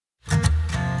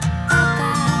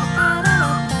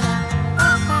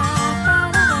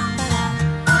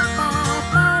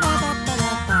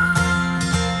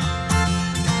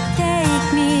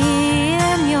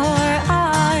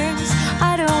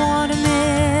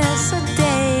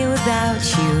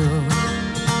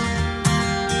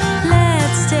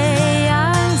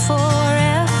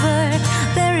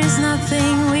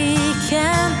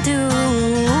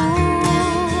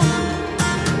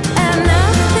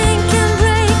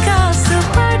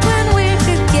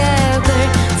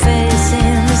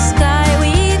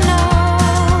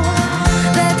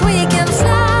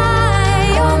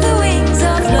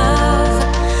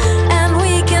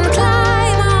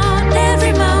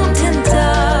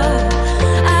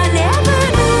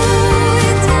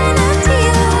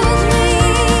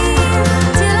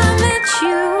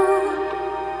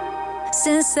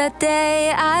that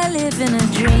day, I live in a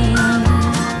dream.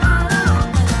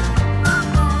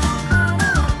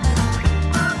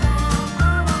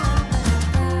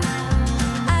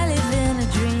 I live in a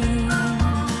dream.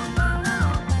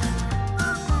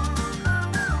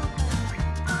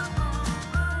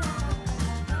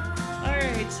 All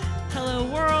right. Hello,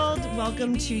 world.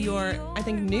 Welcome to your, I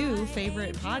think, new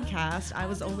favorite podcast, I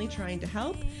Was Only Trying to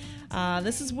Help.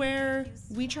 This is where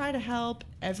we try to help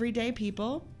everyday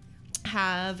people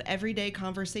have everyday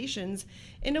conversations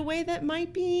in a way that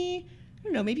might be, I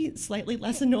don't know, maybe slightly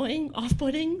less annoying,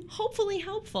 off-putting, hopefully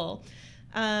helpful.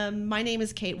 My name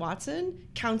is Kate Watson,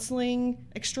 counseling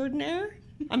extraordinaire.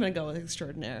 I'm going to go with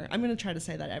extraordinaire. I'm going to try to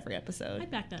say that every episode. I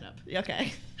back that up.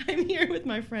 Okay. I'm here with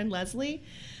my friend Leslie.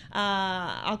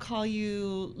 I'll call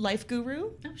you Life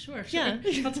Guru. Oh, sure. Yeah.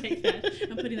 I'll take that.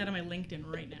 I'm putting that on my LinkedIn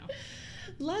right now.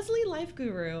 Leslie, Life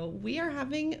Guru. We are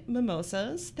having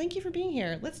mimosas. Thank you for being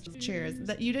here. Let's cheers.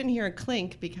 That you didn't hear a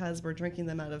clink because we're drinking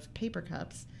them out of paper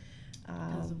cups.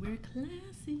 Because we're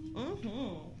classy.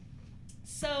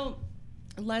 So,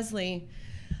 Leslie,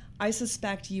 I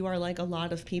suspect you are like a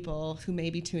lot of people who may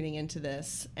be tuning into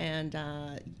this, and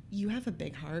you have a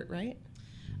big heart, right?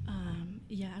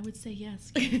 Yeah, I would say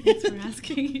yes. Thanks for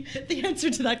asking. The answer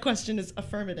to that question is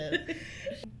affirmative.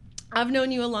 I've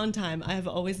known you a long time. I have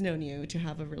always known you to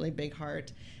have a really big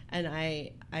heart. And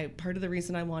I part of the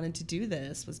reason I wanted to do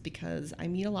this was because I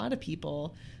meet a lot of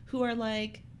people who are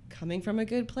like coming from a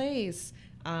good place,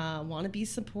 want to be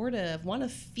supportive, want to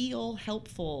feel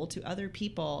helpful to other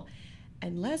people.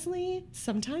 And Leslie,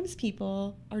 sometimes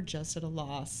people are just at a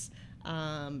loss.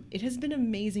 It has been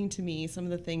amazing to me, some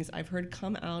of the things I've heard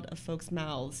come out of folks'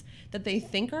 mouths that they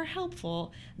think are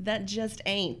helpful that just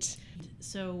ain't.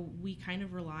 So we kind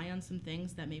of rely on some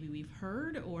things that maybe we've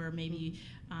heard, or maybe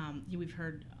we've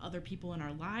heard other people in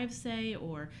our lives say,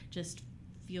 or just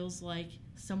feels like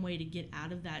some way to get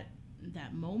out of that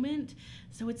moment.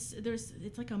 So it's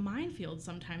like a minefield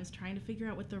sometimes, trying to figure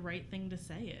out what the right thing to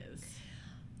say is.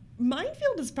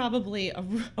 Minefield is probably a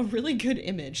really good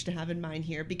image to have in mind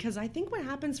here, because I think what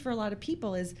happens for a lot of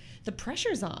people is the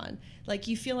pressure's on. Like,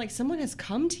 you feel like someone has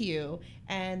come to you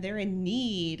and they're in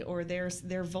need, or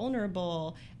they're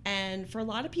vulnerable. And for a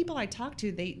lot of people I talk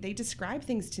to, they describe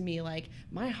things to me like,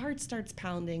 my heart starts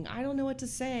pounding. I don't know what to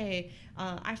say.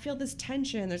 I feel this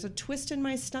tension. There's a twist in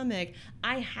my stomach.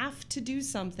 I have to do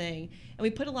something. And we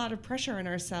put a lot of pressure on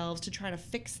ourselves to try to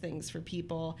fix things for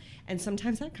people. And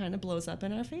sometimes that kind of blows up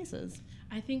in our faces.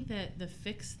 I think that the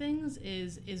fix things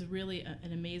is really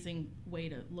an amazing way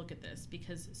to look at this,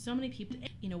 because so many people,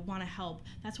 want to help.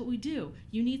 That's what we do.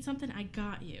 You need something, I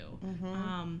got you.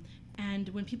 Mm-hmm. And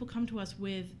when people come to us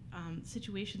with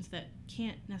situations that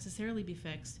can't necessarily be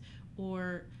fixed,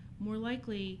 or more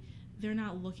likely, they're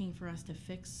not looking for us to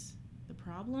fix the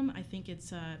problem, I think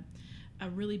it's a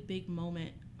really big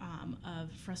moment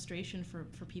of frustration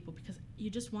for people, because you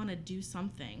just want to do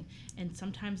something, and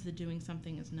sometimes the doing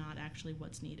something is not actually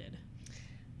what's needed.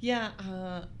 Yeah,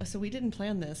 so we didn't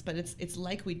plan this, but it's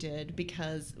like we did,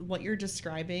 because what you're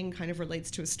describing kind of relates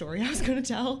to a story I was going to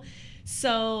tell.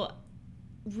 So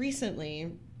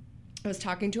recently, I was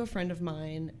talking to a friend of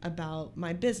mine about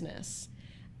my business,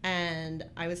 and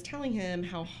I was telling him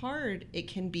how hard it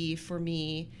can be for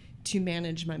me to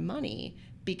manage my money,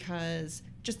 because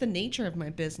just the nature of my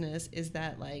business is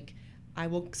that, like, I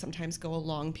will sometimes go a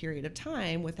long period of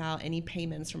time without any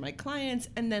payments from my clients,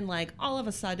 and then, like, all of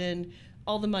a sudden,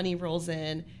 all the money rolls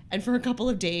in, and for a couple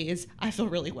of days, I feel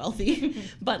really wealthy.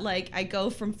 But, like, I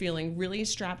go from feeling really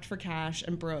strapped for cash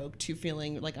and broke to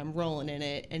feeling like I'm rolling in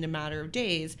it in a matter of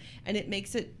days, and it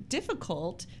makes it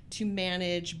difficult to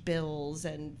manage bills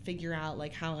and figure out,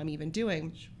 like, how I'm even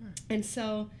doing. Sure. And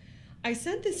so I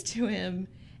sent this to him,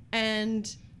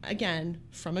 and again,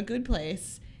 from a good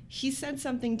place, he said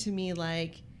something to me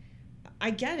like, I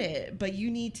get it, but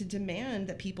you need to demand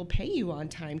that people pay you on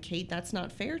time, Kate. That's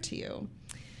not fair to you.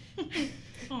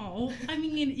 Oh, I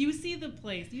mean, you see the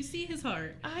place. You see his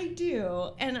heart. I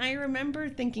do. And I remember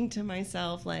thinking to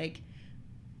myself, like,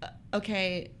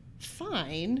 okay,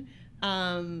 fine.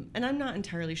 And I'm not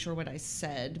entirely sure what I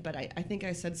said, but I think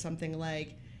I said something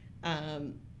like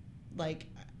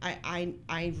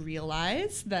I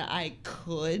realized that I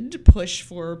could push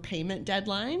for payment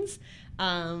deadlines,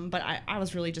 but I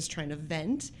was really just trying to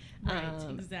vent. Right,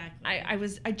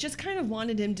 exactly. I just kind of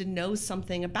wanted him to know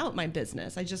something about my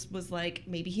business. I just was like,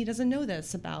 maybe he doesn't know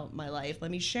this about my life.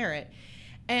 Let me share it.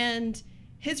 And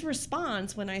his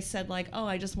response when I said, like, oh,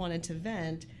 I just wanted to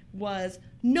vent, was,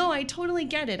 no, I totally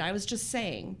get it. I was just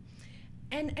saying.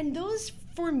 And those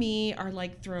for me are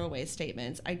like throwaway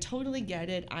statements. I totally get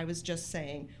it. I was just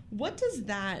saying, what does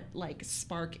that like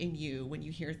spark in you when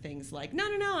you hear things like, no,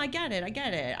 I get it, I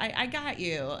got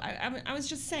you. I was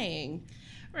just saying.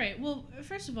 Right. Well,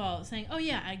 first of all, saying, oh,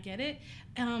 yeah, I get it,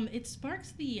 it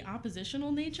sparks the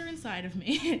oppositional nature inside of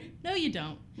me. No, you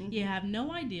don't. Mm-hmm. You have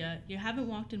no idea. You haven't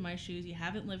walked in my shoes. You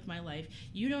haven't lived my life.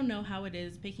 You don't know how it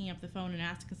is picking up the phone and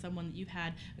asking someone that you've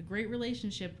had a great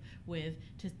relationship with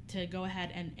to go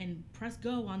ahead and press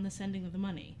go on the sending of the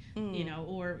money, you know,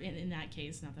 or in that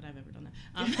case, not that I've ever done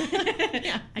that.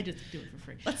 Yeah. I just do it for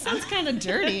free. That sounds kind of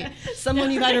dirty.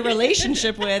 Someone you've had a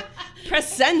relationship with,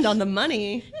 press send on the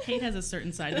money. Kate has a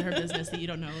certain side to her business that you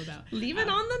don't know about. Leave it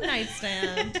on the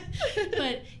nightstand.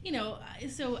 But, you know,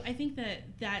 so I think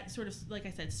that sort of, like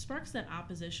I said, sparks that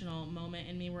oppositional moment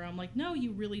in me where I'm like, no,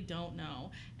 you really don't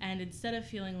know. And instead of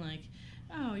feeling like,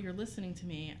 oh, you're listening to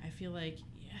me, I feel like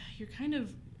you're kind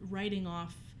of writing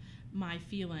off my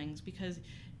feelings because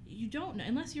you don't know.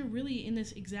 Unless you're really in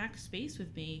this exact space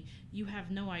with me, you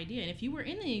have no idea. And if you were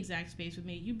in the exact space with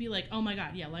me, you'd be like, oh my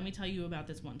God, yeah, let me tell you about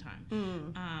this one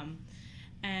time.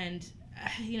 And,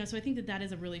 you know, so I think that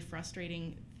is a really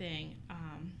frustrating thing.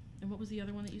 And what was the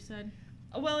other one that you said?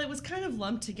 Well, it was kind of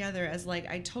lumped together as like,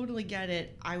 I totally get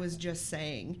it. I was just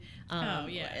saying. Oh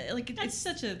yeah, like that's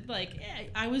such a like.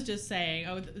 I was just saying,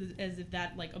 as if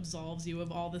that like absolves you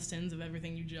of all the sins of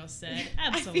everything you just said.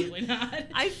 Absolutely not.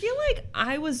 I feel like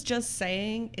I was just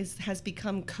saying has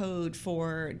become code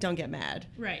for don't get mad.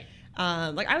 Right.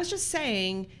 Like I was just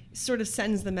saying sort of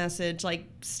sends the message like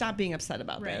stop being upset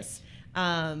about this.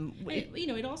 You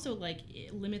know, it also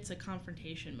it limits a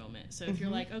confrontation moment. So if you're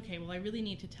like, okay, well, I really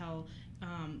need to tell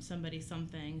somebody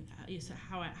something,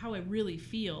 how I really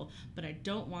feel, but I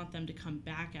don't want them to come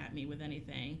back at me with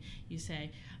anything. You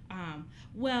say,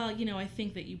 well, you know, I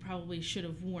think that you probably should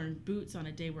have worn boots on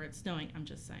a day where it's snowing. I'm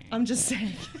just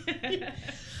saying.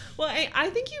 Well, I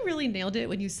think you really nailed it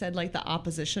when you said like the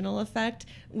oppositional effect.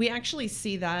 We actually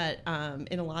see that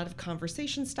in a lot of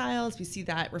conversation styles. We see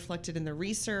that reflected in the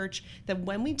research that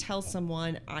when we tell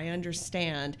someone, I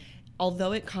understand,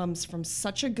 although it comes from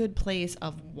such a good place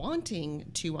of wanting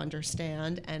to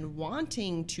understand and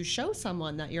wanting to show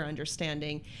someone that you're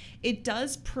understanding, it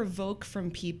does provoke from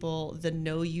people the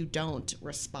no you don't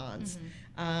response.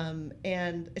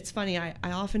 And it's funny, I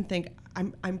often think,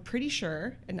 I'm pretty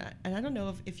sure, and I don't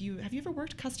know if have you ever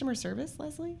worked customer service,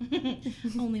 Leslie?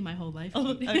 Only my whole life.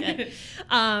 Oh, okay.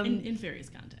 In various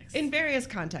contexts. In various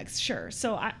contexts, sure.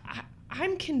 So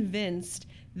I'm convinced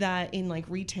that in like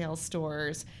retail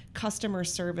stores, customer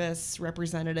service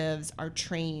representatives are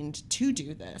trained to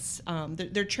do this.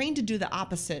 They're trained to do the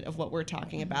opposite of what we're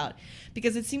talking about,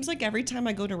 because it seems like every time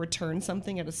I go to return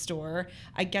something at a store,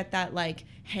 I get that like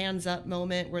hands up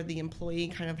moment where the employee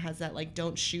kind of has that like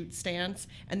don't shoot stance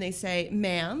and they say,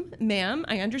 ma'am,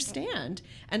 I understand.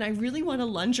 And I really want to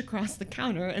lunge across the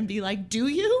counter and be like, do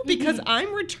you? Because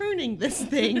I'm returning this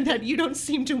thing that you don't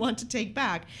seem to want to take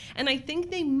back. And I think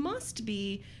they must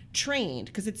be trained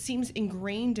because it seems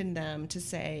ingrained in them to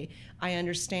say, I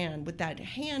understand, with that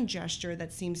hand gesture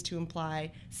that seems to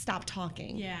imply stop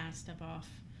talking. Yeah, step off.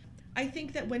 I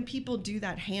think that when people do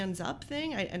that hands up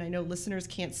thing, and I know listeners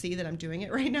can't see that I'm doing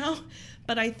it right now,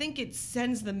 but I think it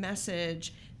sends the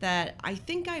message that I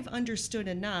think I've understood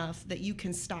enough that you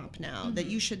can stop now, that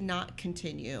you should not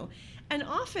continue. And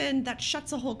often that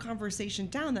shuts a whole conversation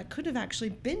down that could have actually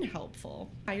been helpful.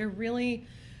 You're really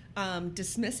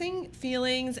dismissing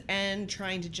feelings and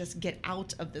trying to just get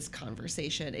out of this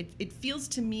conversation. It feels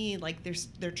to me like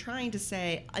they're trying to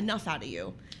say enough out of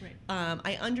you. Right.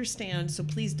 I understand, so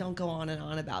please don't go on and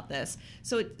on about this.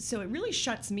 So it really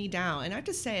shuts me down. And I have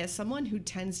to say, as someone who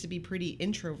tends to be pretty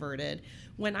introverted,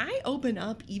 when I open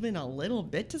up even a little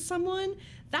bit to someone,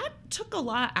 that took a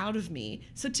lot out of me.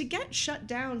 So to get shut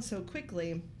down so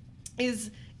quickly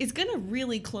is going to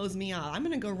really close me off. I'm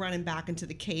going to go running back into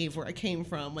the cave where I came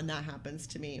from when that happens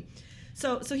to me.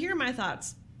 So here are my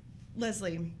thoughts.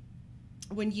 Leslie,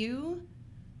 when you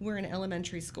were in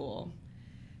elementary school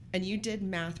and you did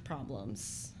math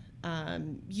problems,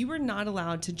 you were not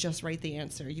allowed to just write the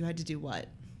answer. You had to do what?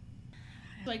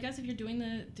 So I guess if you're doing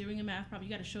a math problem,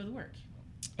 you got to show the work.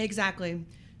 Exactly.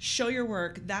 Show your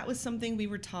work. That was something we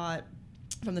were taught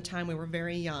from the time we were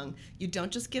very young. You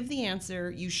don't just give the answer,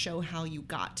 you show how you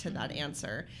got to that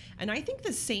answer. And I think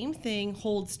the same thing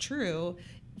holds true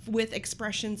with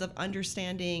expressions of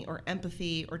understanding or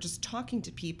empathy or just talking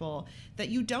to people, that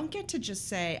you don't get to just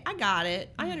say, I got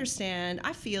it, I understand,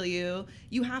 I feel you.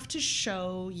 You have to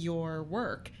show your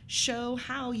work, show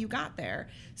how you got there.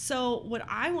 So what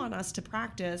I want us to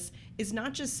practice is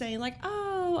not just saying like,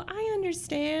 oh, oh, I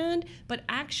understand, but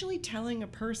actually telling a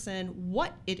person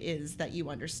what it is that you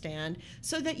understand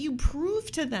so that you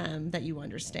prove to them that you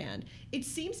understand. It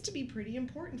seems to be pretty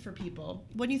important for people.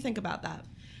 What do you think about that?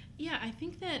 Yeah, I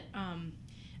think that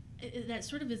that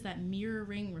sort of is that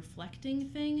mirroring, reflecting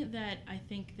thing that I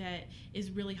think that is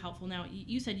really helpful. Now,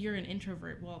 you said you're an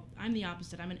introvert. Well, I'm the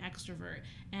opposite. I'm an extrovert,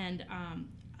 and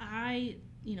I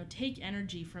take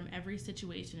energy from every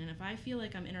situation. And if I feel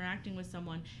like I'm interacting with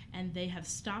someone and they have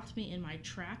stopped me in my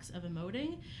tracks of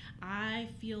emoting, I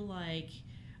feel like,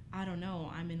 I don't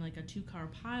know, I'm in like a 2-car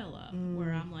pileup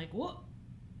where I'm like, whoa,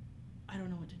 I don't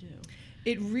know what to do.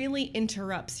 It really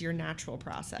interrupts your natural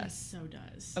process. It so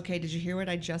does. Okay, did you hear what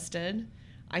I just did?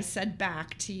 I said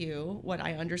back to you what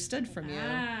I understood from you.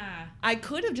 I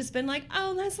could have just been like,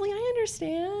 oh, Leslie, I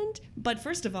understand. But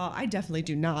first of all, I definitely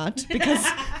do not because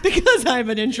I'm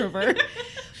an introvert.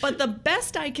 But the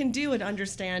best I can do at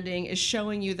understanding is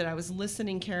showing you that I was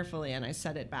listening carefully and I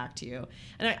said it back to you.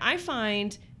 And I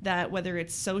find that whether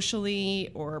it's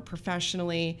socially or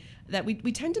professionally, that we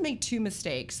tend to make 2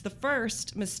 mistakes. The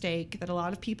first mistake that a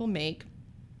lot of people make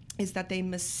is that they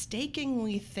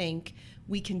mistakenly think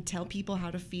we can tell people how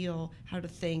to feel, how to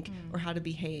think, or how to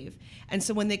behave. And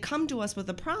so when they come to us with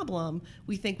a problem,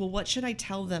 we think, well, what should I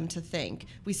tell them to think?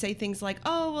 We say things like,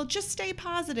 oh, well, just stay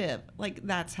positive. Like,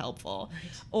 that's helpful.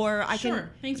 Right. Or I Sure. can...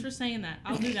 Thanks for saying that.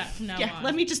 I'll do that from now on.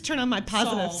 Let me just turn on my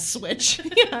positive Solved. switch.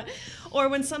 Yeah. Or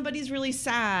when somebody's really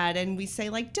sad and we say,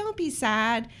 like, don't be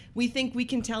sad, we think we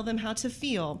can tell them how to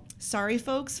feel. Sorry,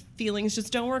 folks, feelings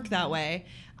just don't work that way.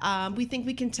 We think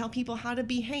we can tell people how to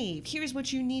behave. Here's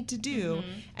what you need to do.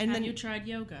 And Have then you tried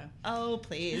yoga? Oh,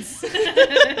 please.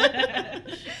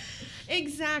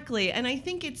 Exactly. And I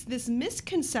think it's this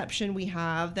misconception we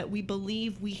have that we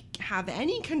believe we have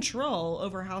any control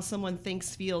over how someone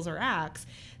thinks, feels, or acts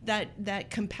that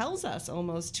compels us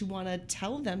almost to want to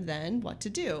tell them then what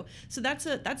to do. So that's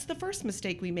the first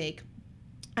mistake we make.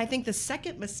 I think the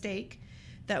second mistake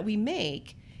that we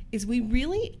make is we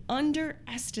really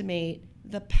underestimate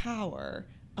the power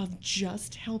of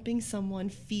just helping someone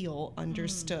feel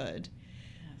understood.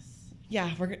 Yes.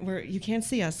 Yeah, we're you can't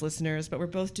see us, listeners, but we're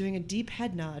both doing a deep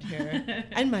head nod here,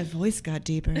 and my voice got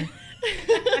deeper.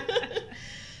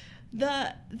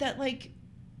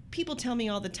 People tell me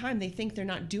all the time they think they're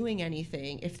not doing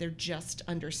anything if they're just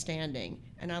understanding,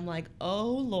 and I'm like, oh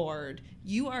Lord,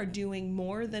 you are doing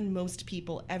more than most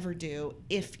people ever do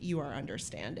if you are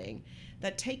understanding.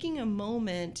 That taking a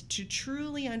moment to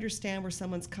truly understand where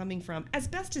someone's coming from as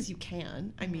best as you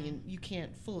can. I mean, you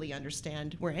can't fully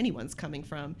understand where anyone's coming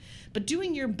from, but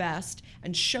doing your best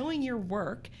and showing your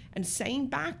work and saying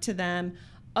back to them,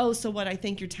 oh, so what I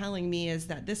think you're telling me is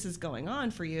that this is going on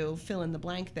for you, fill in the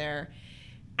blank there,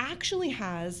 actually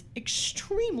has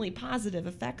extremely positive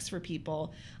effects for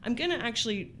people. I'm going to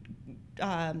actually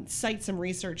cite some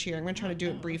research here. I'm going to try to do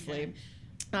it briefly.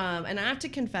 Okay. And I have to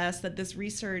confess that this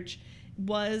research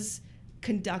was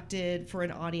conducted for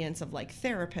an audience of like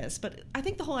therapists, but I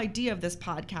think the whole idea of this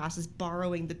podcast is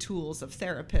borrowing the tools of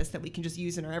therapists that we can just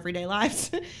use in our everyday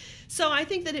lives. So I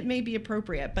think that it may be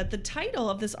appropriate, but the title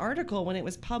of this article when it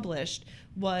was published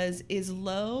was, "Is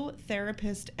Low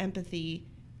Therapist Empathy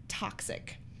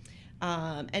Toxic?"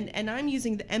 And I'm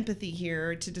using the empathy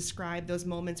here to describe those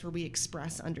moments where we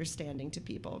express understanding to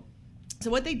people. So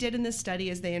what they did in this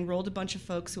study is they enrolled a bunch of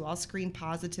folks who all screened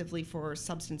positively for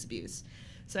substance abuse.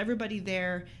 So everybody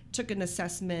there took an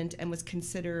assessment and was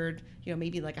considered,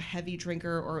 maybe like a heavy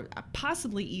drinker, or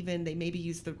possibly even they maybe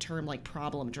used the term like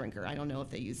problem drinker. I don't know if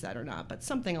they use that or not, but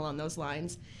something along those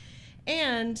lines.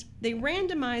 And they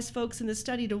randomized folks in the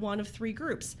study to one of 3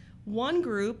 groups. One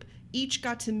group each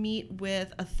got to meet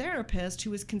with a therapist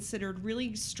who was considered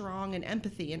really strong in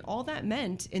empathy. And all that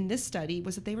meant in this study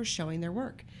was that they were showing their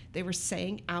work. They were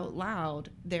saying out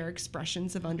loud their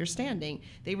expressions of understanding.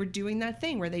 They were doing that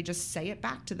thing where they just say it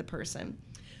back to the person.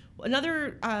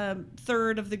 Another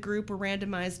third of the group were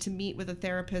randomized to meet with a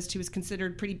therapist who was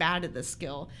considered pretty bad at this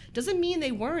skill. Doesn't mean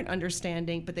they weren't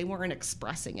understanding, but they weren't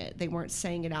expressing it. They weren't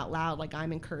saying it out loud like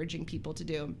I'm encouraging people to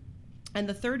do. And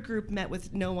the third group met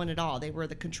with no one at all. They were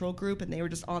the control group and they were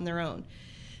just on their own.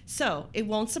 So it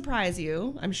won't surprise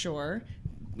you, I'm sure,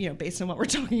 based on what we're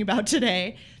talking about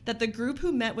today, that the group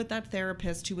who met with that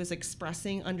therapist who was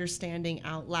expressing understanding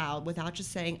out loud without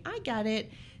just saying, I get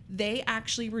it, they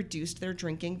actually reduced their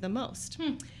drinking the most.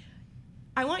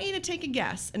 I want you to take a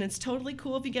guess, and it's totally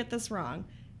cool if you get this wrong.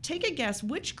 Take a guess,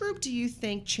 which group do you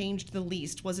think changed the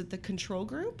least? Was it the control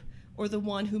group? Or the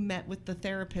one who met with the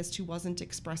therapist who wasn't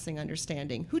expressing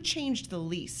understanding? Who changed the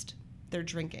least their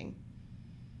drinking?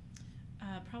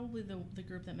 Probably the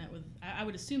group that met with, I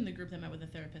would assume the group that met with a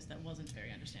therapist that wasn't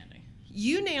very understanding.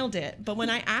 You nailed it. But when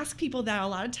I ask people that, a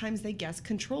lot of times they guess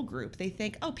control group. They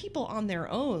think, oh, people on their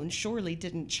own surely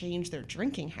didn't change their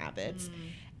drinking habits.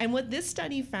 And what this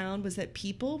study found was that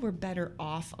people were better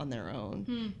off on their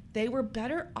own. They were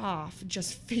better off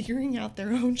just figuring out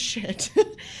their own shit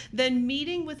than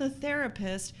meeting with a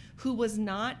therapist who was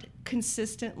not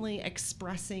consistently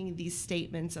expressing these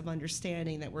statements of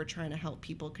understanding that we're trying to help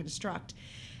people construct.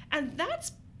 And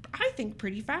that's, I think,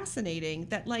 pretty fascinating,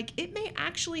 that like it may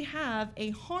actually have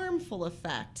a harmful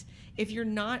effect if you're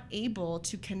not able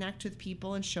to connect with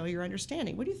people and show your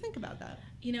understanding. What do you think about that?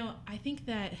 You know, I think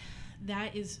that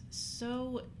is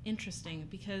so interesting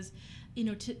because, you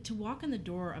know, to walk in the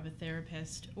door of a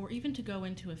therapist or even to go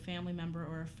into a family member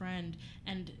or a friend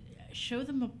and show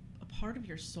them a part of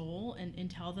your soul and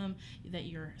tell them that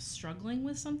you're struggling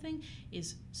with something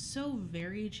is so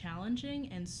very challenging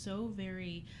and so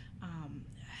very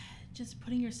just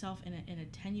putting yourself in a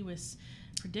tenuous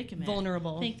predicament.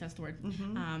 Vulnerable. I think that's the word.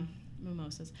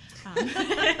 Mimosas.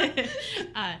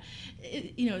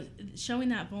 You know, showing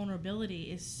that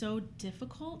vulnerability is so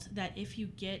difficult that if you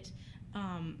get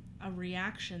a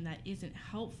reaction that isn't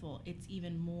helpful, it's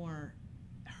even more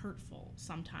hurtful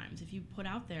sometimes. If you put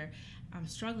out there, I'm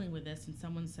struggling with this, and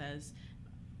someone says,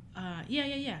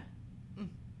 yeah.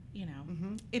 You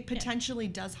know, it potentially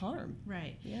does harm.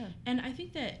 Right. Yeah. And I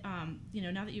think that, you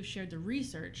know, now that you've shared the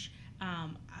research,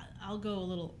 I'll go a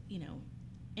little, you know,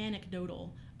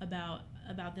 anecdotal about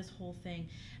this whole thing.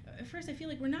 First, I feel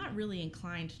like we're not really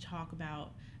inclined to talk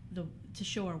about to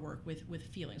show our work with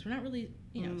feelings. We're not really,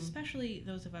 you know, especially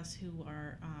those of us who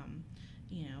are,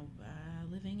 you know,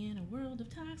 living in a world of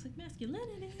toxic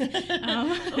masculinity.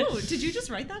 Oh, did you just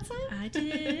write that sign? I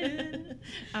did.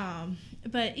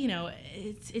 But you know,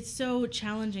 it's so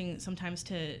challenging sometimes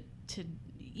to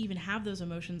even have those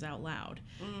emotions out loud.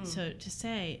 So to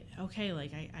say, okay,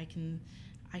 like I can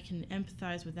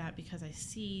empathize with that because I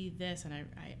see this and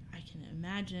I can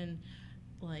imagine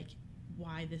like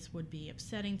why this would be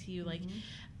upsetting to you. Like,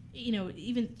 you know,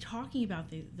 even talking about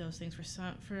those things for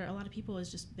a lot of people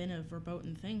has just been a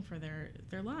verboten thing for their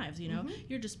lives. You know,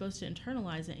 you're just supposed to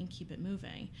internalize it and keep it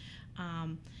moving.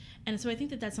 And so I think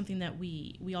that that's something that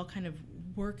we all kind of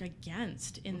work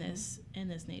against in this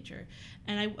nature.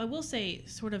 And I will say,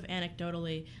 sort of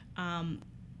anecdotally, in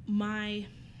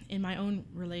my own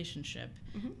relationship,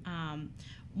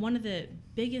 one of the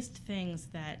biggest things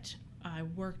that I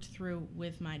worked through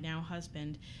with my now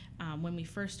husband when we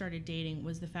first started dating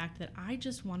was the fact that I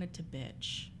just wanted to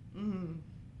bitch.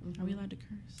 Are we allowed to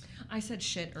curse? I said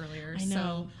shit earlier, I know.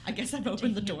 so I guess I've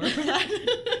opened the door for that.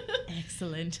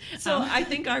 Excellent. So I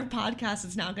think our podcast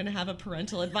is now going to have a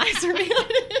parental advisory.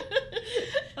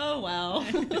 Oh, wow.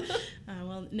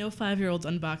 Well, no 5-year-olds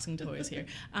unboxing toys here.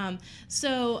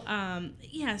 So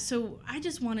I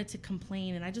just wanted to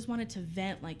complain and I just wanted to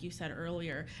vent, like you said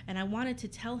earlier. And I wanted to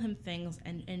tell him things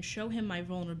and show him my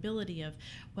vulnerability of,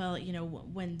 well, you know,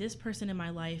 when this person in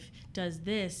my life does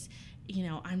this, you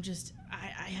know,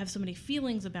 I have so many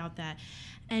feelings about that.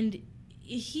 And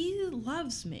he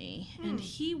loves me and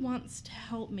he wants to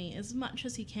help me as much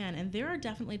as he can. And there are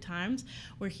definitely times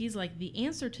where he's like, the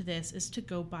answer to this is to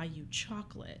go buy you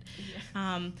chocolate.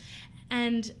 Yeah.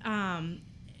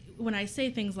 When I say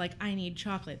things like, I need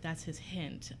chocolate, that's his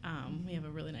hint. We have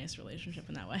a really nice relationship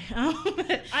in that way.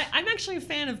 I'm actually a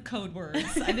fan of code words.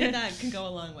 I think that can go a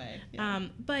long way. Yeah.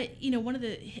 But, you know, one of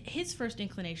his first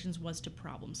inclinations was to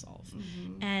problem solve.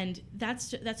 And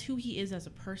that's who he is as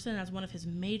a person. That's one of his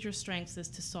major strengths is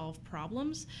to solve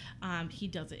problems. He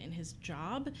does it in his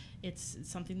job. It's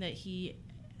something that he,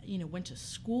 you know, went to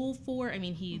school for. I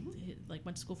mean, he like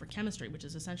went to school for chemistry, which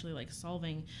is essentially like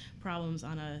solving problems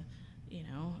on a, you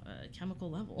know, a chemical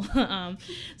level.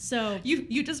 So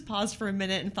you just paused for a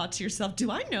minute and thought to yourself,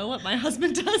 do I know what my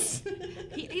husband does?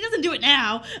 he doesn't do it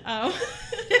now.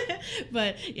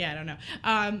 But yeah, I don't know.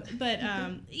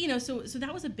 You know, so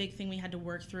that was a big thing we had to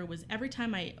work through was every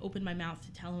time I opened my mouth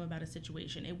to tell him about a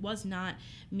situation, it was not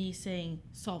me saying,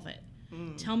 solve it.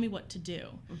 Tell me what to do.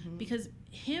 Because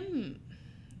him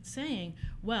saying,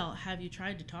 well, have you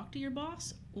tried to talk to your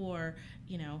boss? Or,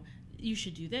 you know, you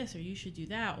should do this or you should do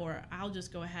that, or I'll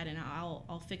just go ahead and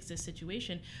I'll fix this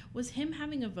situation, was him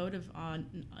having a vote of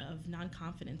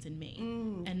non-confidence in me.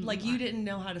 And like you didn't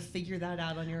know how to figure that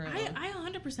out on your own. I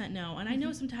 100% know. And I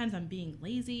know sometimes I'm being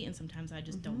lazy and sometimes I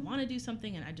just don't want to do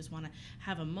something and I just want to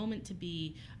have a moment to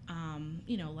be,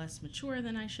 you know, less mature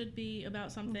than I should be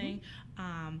about something.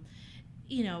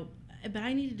 You know, but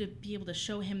I needed to be able to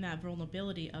show him that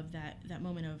vulnerability of that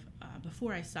moment of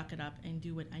before I suck it up and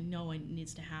do what I know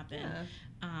needs to happen.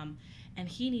 Yeah. And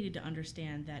he needed to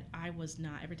understand that I was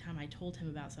not, every time I told him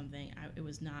about something, it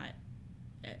was not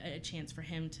a chance for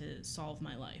him to solve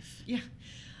my life. Yeah.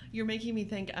 You're making me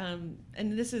think, and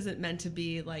this isn't meant to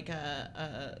be like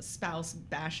a spouse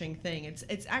bashing thing.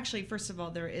 It's actually, first of all,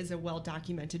 there is a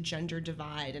well-documented gender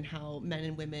divide in how men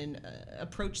and women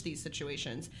approach these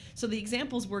situations. So the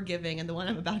examples we're giving and the one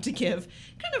I'm about to give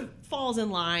kind of falls in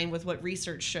line with what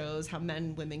research shows how men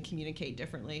and women communicate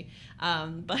differently.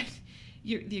 But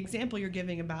the example you're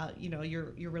giving about,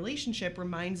 your relationship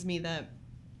reminds me that,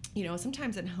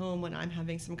 sometimes at home when I'm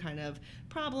having some kind of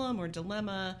problem or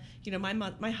dilemma,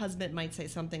 my husband might say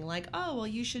something like, oh, well,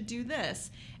 you should do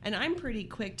this. And I'm pretty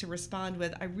quick to respond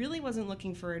with, I really wasn't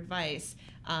looking for advice.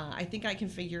 I think I can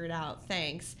figure it out.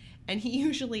 Thanks. And he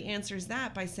usually answers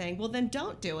that by saying, well, then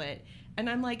don't do it. And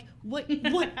I'm like, what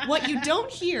you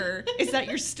don't hear is that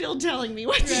you're still telling me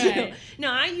what to do. No,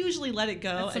 I usually let it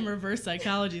go. That's some reverse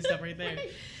psychology stuff right there.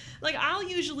 Right. Like, I'll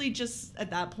usually just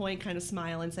at that point kind of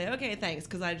smile and say, okay, thanks,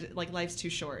 because life's too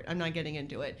short. I'm not getting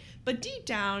into it. But deep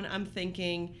down, I'm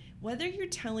thinking, whether you're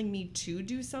telling me to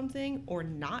do something or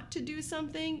not to do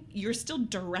something, you're still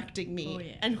directing me. Oh,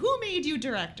 yeah. And who made you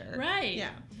director? Right.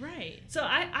 Yeah. Right. So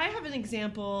I have an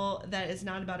example that is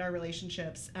not about our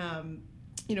relationships.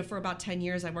 For about 10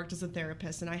 years, I worked as a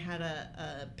therapist, and I had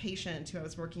a patient who I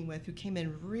was working with who came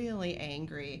in really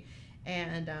angry.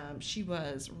 And she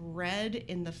was red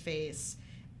in the face,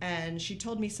 and she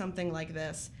told me something like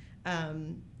this.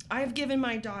 I've given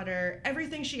my daughter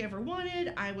everything she ever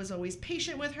wanted. I was always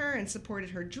patient with her and supported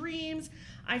her dreams.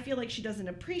 I feel like she doesn't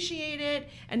appreciate it.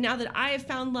 And now that I have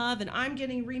found love and I'm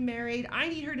getting remarried, I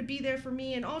need her to be there for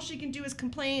me, and all she can do is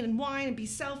complain and whine and be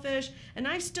selfish. And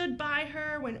I stood by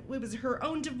her when it was her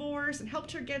own divorce and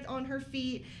helped her get on her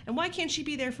feet. And why can't she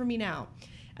be there for me now?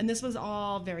 And this was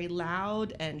all very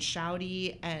loud and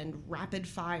shouty and rapid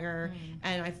fire.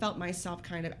 And I felt myself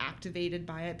kind of activated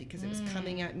by it because it was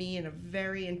coming at me in a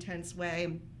very intense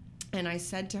way. And I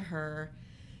said to her,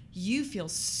 you feel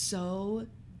so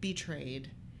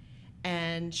betrayed.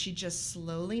 And she just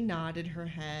slowly nodded her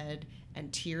head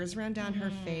and tears ran down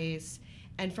her face.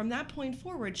 And from that point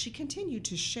forward, she continued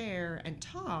to share and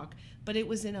talk, but it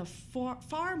was in a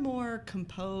far more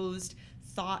composed,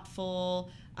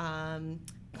 thoughtful,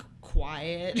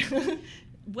 quiet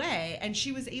way, and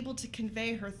she was able to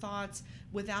convey her thoughts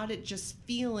without it just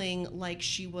feeling like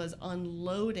she was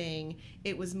unloading.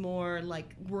 It was more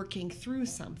like working through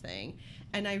something.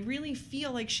 And I really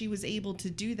feel like she was able to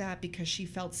do that because she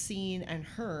felt seen and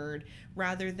heard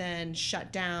rather than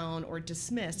shut down or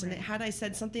dismissed. Right. And had I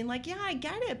said something like, yeah, I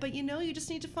get it, but you just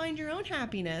need to find your own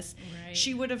happiness, right,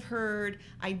 she would have heard,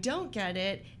 I don't get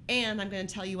it, and I'm going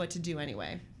to tell you what to do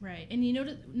anyway. Right. And you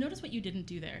notice what you didn't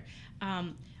do there.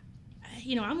 I'm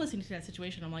listening to that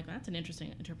situation. I'm like, well, that's an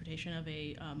interesting interpretation of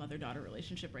a mother-daughter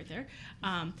relationship right there.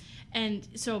 And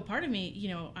so part of me,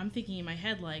 I'm thinking in my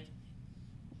head like,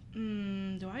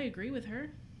 do I agree with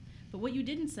her? But what you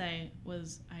didn't say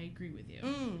was, I agree with you.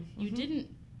 You didn't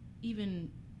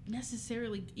even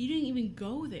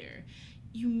go there.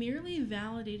 You merely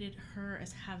validated her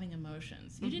as having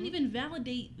emotions. You didn't even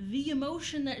validate the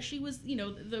emotion that she was,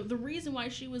 the reason why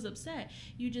she was upset.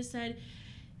 You just said,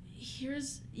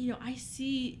 I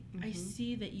see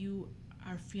that you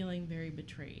are feeling very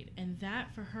betrayed. And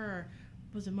that for her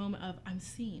was a moment of, I'm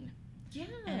seen. Yeah.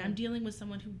 And I'm dealing with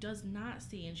someone who does not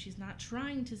see, and she's not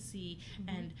trying to see,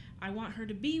 and I want her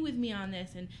to be with me on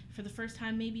this, and for the first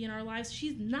time maybe in our lives,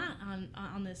 she's not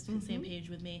on this same page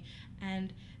with me,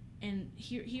 and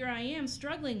here I am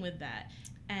struggling with that.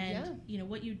 And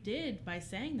what you did by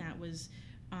saying that was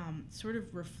sort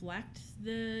of reflect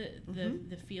the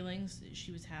feelings that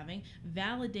she was having,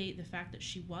 validate the fact that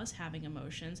she was having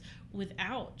emotions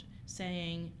without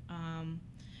saying,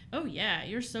 oh yeah,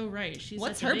 you're so right. She's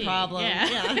what's such her a problem?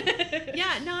 Yeah.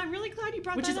 Yeah. No, I'm really glad you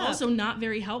brought Which that is up. also not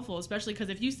very helpful, especially because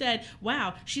if you said,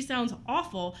 wow, she sounds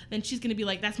awful, then she's going to be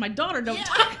like, that's my daughter. Don't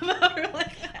talk about her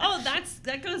like that. Oh,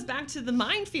 that goes back to the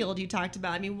minefield you talked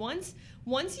about. I mean, once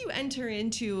you enter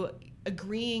into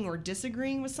agreeing or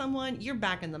disagreeing with someone, you're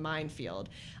back in the minefield.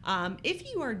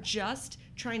 If you are just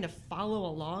trying to follow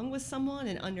along with someone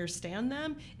and understand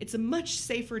them, it's a much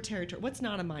safer territory. What's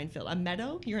not a minefield? A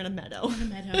meadow? You're in a meadow. In a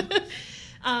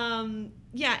meadow.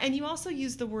 Yeah, and you also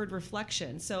use the word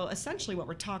reflection. So essentially what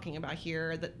we're talking about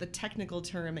here, the technical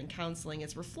term in counseling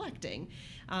is reflecting.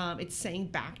 It's saying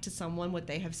back to someone what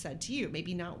they have said to you.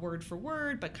 Maybe not word for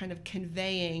word, but kind of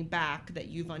conveying back that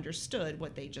you've understood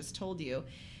what they just told you.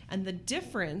 And the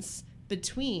difference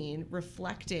between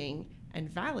reflecting And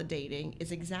validating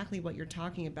is exactly what you're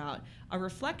talking about. A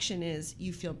reflection is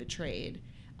you feel betrayed.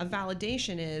 A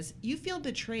validation is you feel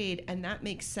betrayed, and that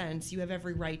makes sense. You have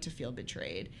every right to feel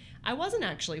betrayed. I wasn't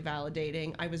actually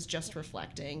validating. I was just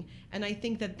reflecting. And I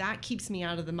think that that keeps me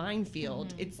out of the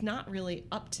minefield. It's not really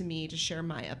up to me to share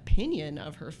my opinion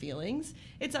of her feelings.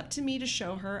 It's up to me to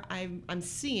show her I'm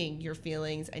seeing your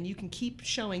feelings, and you can keep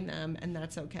showing them, and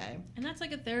that's okay. And that's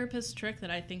like a therapist's trick that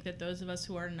I think that those of us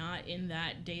who are not in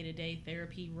that day-to-day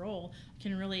therapy role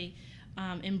can really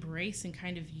embrace and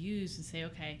kind of use and say,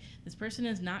 okay, this person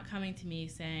is not coming to me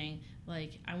saying,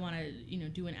 like, I want to,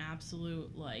 do an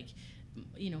absolute, like,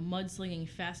 mudslinging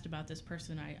fest about this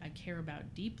person I care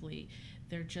about deeply.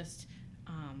 They're just,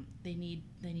 they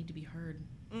need to be heard.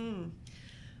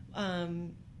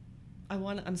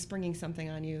 I'm springing something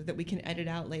on you that we can edit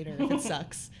out later if it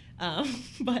sucks.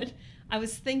 But I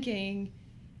was thinking,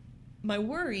 my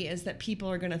worry is that people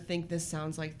are going to think this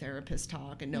sounds like therapist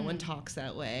talk, and no one talks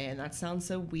that way, and that sounds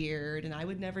so weird, and I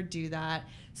would never do that.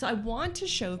 So I want to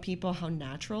show people how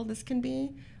natural this can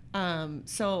be.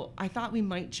 So I thought we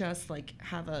might just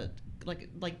have a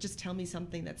just tell me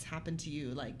something that's happened to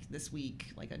you this week,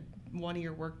 one of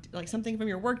your work, something from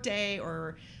your work day,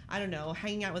 or I don't know,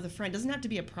 hanging out with a friend. Doesn't have to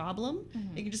be a problem.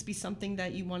 It can just be something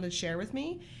that you want to share with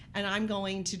me, and I'm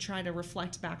going to try to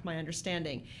reflect back my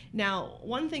understanding. Now,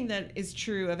 one thing that is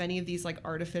true of any of these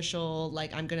artificial,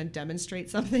 I'm going to demonstrate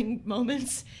something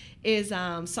moments is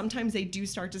sometimes they do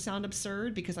start to sound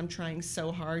absurd because I'm trying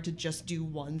so hard to just do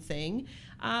one thing.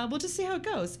 We'll just see how it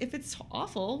goes. If it's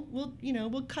awful,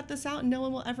 we'll cut this out and no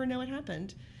one will ever know it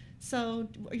happened. So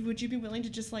would you be willing to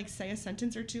just say a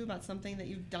sentence or two about something that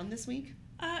you've done this week?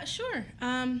 Sure.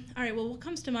 All right. Well, what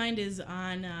comes to mind is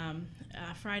on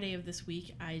Friday of this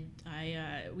week,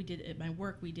 we did at my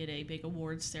work. We did a big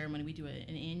awards ceremony. We do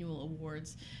an annual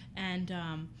awards, and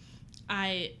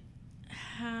I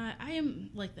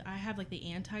have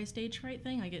the anti-stage fright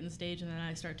thing. I get in the stage and then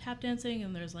I start tap dancing,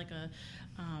 and there's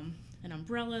an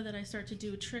umbrella that I start to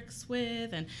do tricks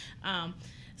with, and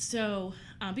so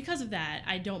because of that,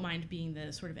 I don't mind being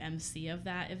the sort of MC of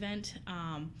that event.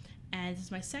 And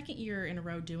it's my second year in a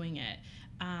row doing it.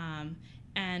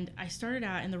 And I started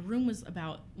out, and the room was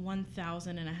about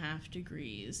 1,500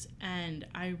 degrees, and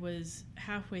I was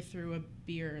halfway through a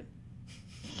beer.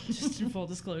 Just in full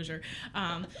disclosure,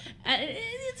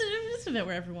 it's an event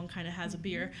where everyone kind of has a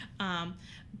beer,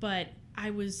 but I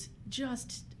was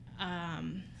just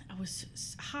I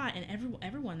was hot, and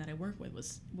everyone that I work with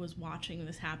was watching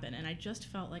this happen, and I just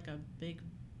felt like a big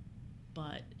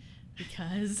butt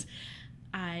because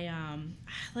I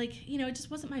it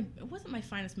just wasn't my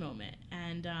finest moment,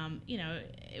 and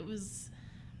it was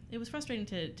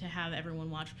frustrating to have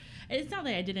everyone watch. It's not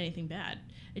that I did anything bad.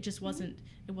 It just wasn't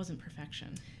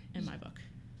perfection in my book.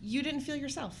 You didn't feel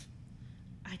yourself.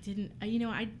 I didn't.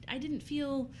 I didn't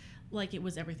feel like it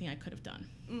was everything I could have done.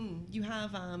 You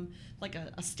have a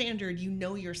standard,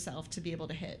 yourself to be able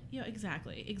to hit. Yeah,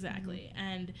 exactly.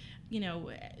 And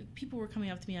people were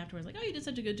coming up to me afterwards like, "Oh, you did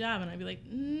such a good job," and I'd be like,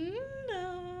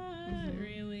 "No,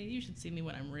 really. You should see me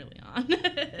when I'm really on."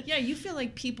 Yeah, you feel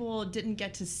like people didn't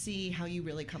get to see how you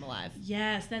really come alive.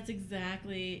 Yes, that's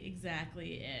exactly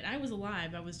it. I was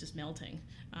alive. I was just melting.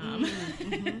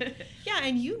 Yeah,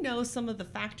 and some of the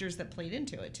factors that played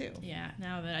into it too. Yeah,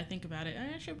 now that I think about it,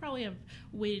 I should probably have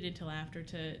waited until after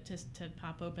to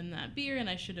pop open that beer, and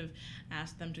I should have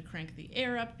asked them to crank the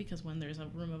air up, because when there's a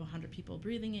room of 100 people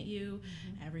breathing at you,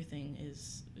 everything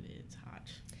it's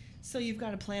hot. So you've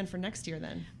got a plan for next year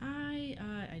then?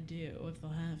 I do, if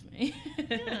they'll have me.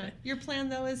 Yeah. Your plan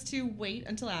though is to wait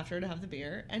until after to have the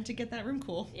beer and to get that room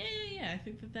cool. Yeah. I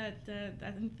think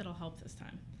I think that'll help this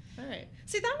time. All right.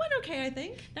 See, that went okay, I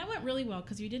think. That went really well,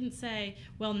 because you didn't say,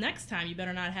 well, next time you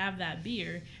better not have that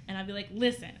beer. And I'd be like,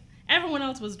 listen, everyone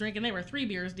else was drinking. They were 3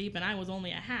 beers deep, and I was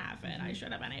only a half, and I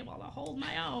should have been able to hold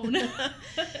my own.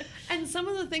 And some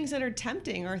of the things that are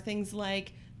tempting are things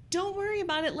like, don't worry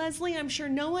about it, Leslie. I'm sure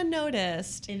no one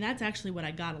noticed. And that's actually what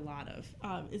I got a lot of.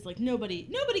 Is like, nobody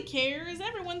cares.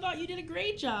 Everyone thought you did a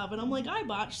great job. And I'm like, I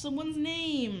botched someone's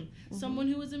name, someone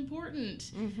who was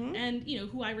important, and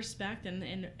who I respect,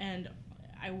 and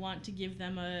I want to give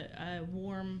them a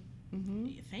warm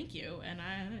thank you. And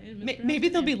maybe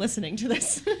they'll be listening to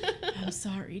this. I'm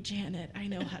sorry, Janet. I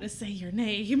know how to say your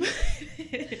name.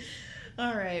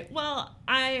 All right. Well,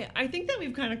 I think that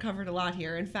we've kind of covered a lot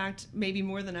here. In fact, maybe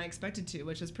more than I expected to,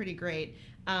 which is pretty great.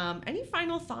 Any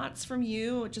final thoughts from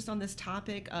you just on this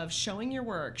topic of showing your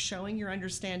work, showing your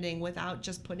understanding without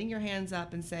just putting your hands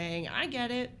up and saying, I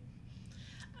get it?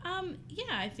 Yeah,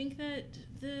 I think that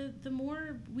the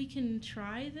more we can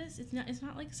try this, it's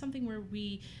not like something where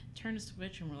we turn a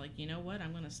switch and we're like, you know what,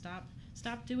 I'm going to stop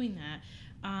doing that.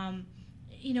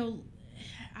 You know,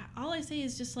 all I say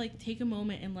is just like take a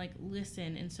moment and like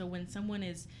listen. And so when someone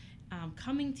is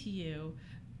coming to you,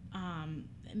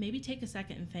 maybe take a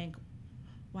second and think,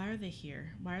 why are they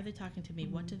here? Why are they talking to me?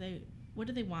 What do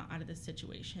they want out of this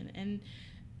situation? And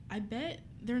I bet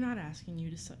they're not asking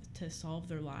you to solve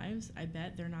their lives. I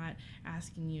bet they're not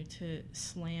asking you to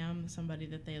slam somebody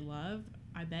that they love.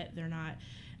 I bet they're not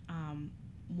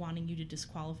wanting you to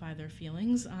disqualify their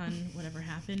feelings on whatever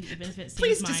happened, even if it seems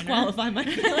Please minor. disqualify my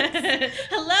feelings.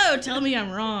 Hello, tell me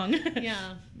I'm wrong.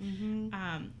 Yeah.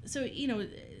 Mm-hmm. So, you know,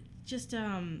 just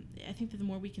I think that the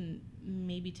more we can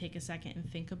maybe take a second and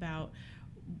think about,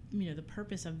 you know, the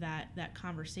purpose of that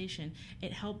conversation,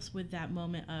 it helps with that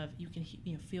moment of you can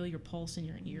feel your pulse in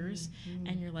your ears,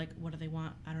 and you're like, what do they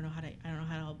want? I don't know how to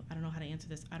help. I don't know how to answer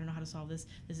this. I don't know how to solve this.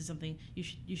 This is something you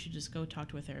should just go talk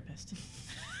to a therapist.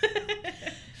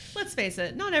 Let's face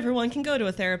it, not everyone can go to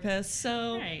a therapist,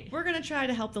 so Right. we're going to try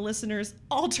to help the listeners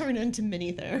all turn into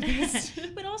mini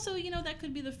therapists. But also, you know, that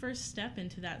could be the first step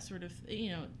into that sort of,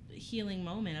 you know, healing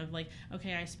moment of like,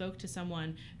 okay, I spoke to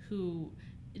someone who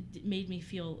made me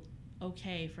feel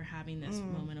okay for having this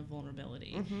moment of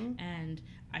vulnerability, and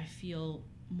I feel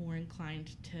more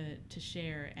inclined to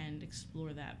share and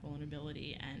explore that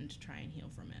vulnerability and try and heal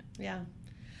from it. Yeah.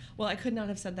 Well, I could not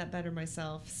have said that better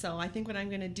myself. So I think what I'm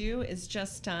going to do is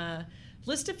just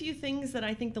list a few things that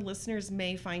I think the listeners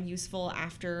may find useful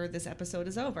after this episode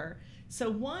is over.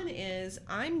 So one is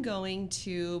I'm going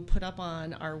to put up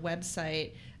on our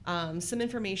website some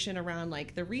information around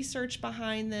like the research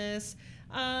behind this.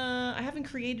 I haven't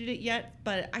created it yet,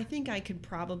 but I think I could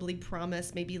probably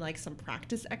promise maybe like some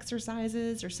practice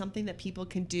exercises or something that people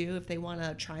can do if they want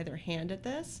to try their hand at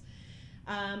this.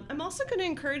 I'm also going to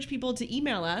encourage people to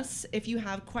email us if you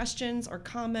have questions or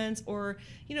comments or,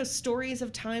 you know, stories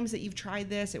of times that you've tried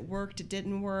this, it worked, it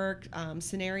didn't work,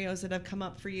 scenarios that have come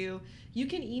up for you. You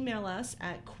can email us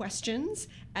at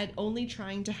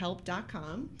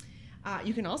questions@onlytryingtohelp.com.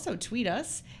 You can also tweet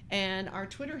us, and our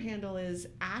Twitter handle is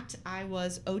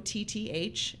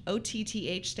 @IWasOTTH.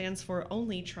 OTTH stands for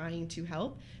Only Trying to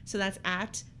Help, so that's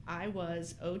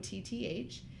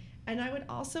 @IWasOTTH. And I would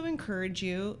also encourage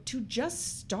you to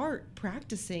just start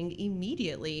practicing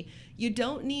immediately. You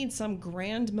don't need some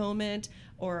grand moment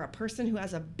or a person who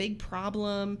has a big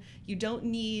problem. You don't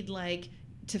need like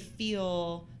to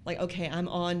feel like, okay, I'm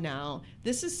on now.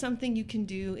 This is something you can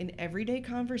do in everyday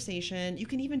conversation. You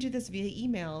can even do this via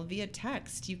email, via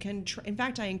text. You can, in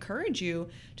fact, I encourage you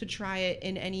to try it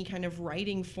in any kind of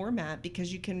writing format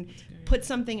because you can put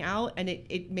something out and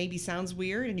it maybe sounds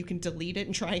weird and you can delete it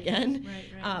and try again.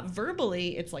 Right.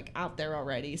 Verbally, it's like out there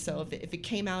already. So if it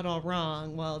came out all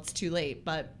wrong, well, it's too late.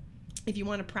 But if you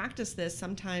want to practice this,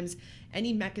 sometimes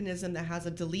any mechanism that has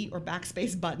a delete or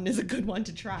backspace button is a good one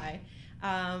to try.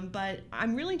 But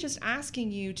I'm really just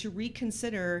asking you to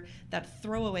reconsider that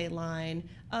throwaway line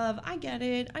of, I get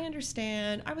it, I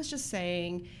understand, I was just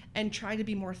saying, and try to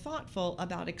be more thoughtful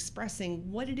about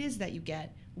expressing what it is that you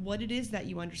get, what it is that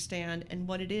you understand, and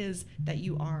what it is that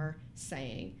you are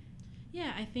saying.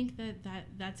 Yeah, I think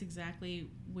that's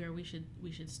exactly where we should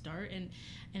start, and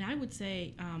I would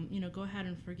say, go ahead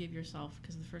and forgive yourself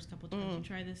because the first couple of times you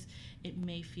try this, it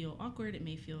may feel awkward, it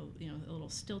may feel a little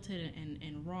stilted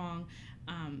and wrong,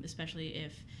 especially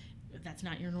if that's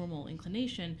not your normal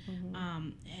inclination.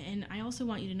 And I also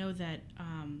want you to know that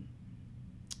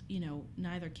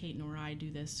neither Kate nor I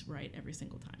do this right every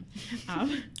single time,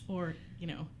 or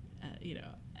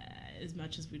as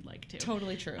much as we'd like to.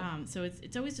 Totally true. So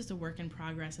it's always just a work in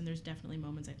progress, and there's definitely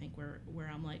moments I think where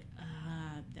I'm like,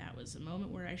 that was a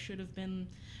moment where I should have been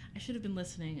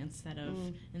listening instead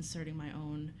of inserting my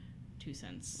own 2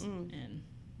 cents in.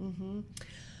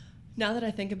 Now that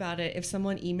I think about it, if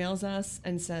someone emails us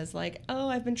and says like, oh,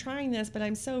 I've been trying this, but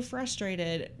I'm so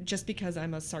frustrated, just because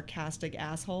I'm a sarcastic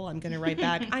asshole, I'm going to write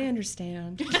back, I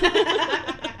understand.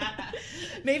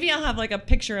 Maybe I'll have like a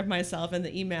picture of myself in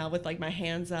the email with like my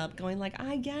hands up going like,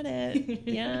 I get it.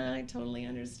 Yeah, I totally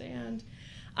understand.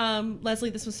 Leslie,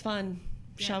 this was fun.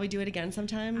 Yeah. Shall we do it again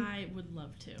sometime? I would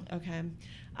love to. Okay.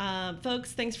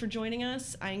 Folks, thanks for joining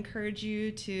us. I encourage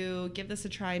you to give this a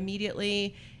try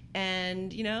immediately.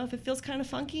 And, if it feels kind of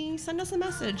funky, send us a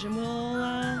message and we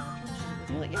won't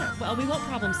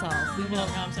problem solve. We won't. No,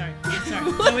 I'm sorry. No,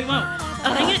 we won't.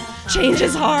 Dang it. Change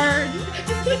is hard.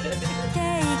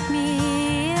 Take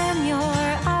me in your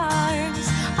arms.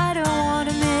 I don't want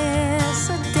to miss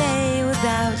a day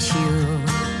without you.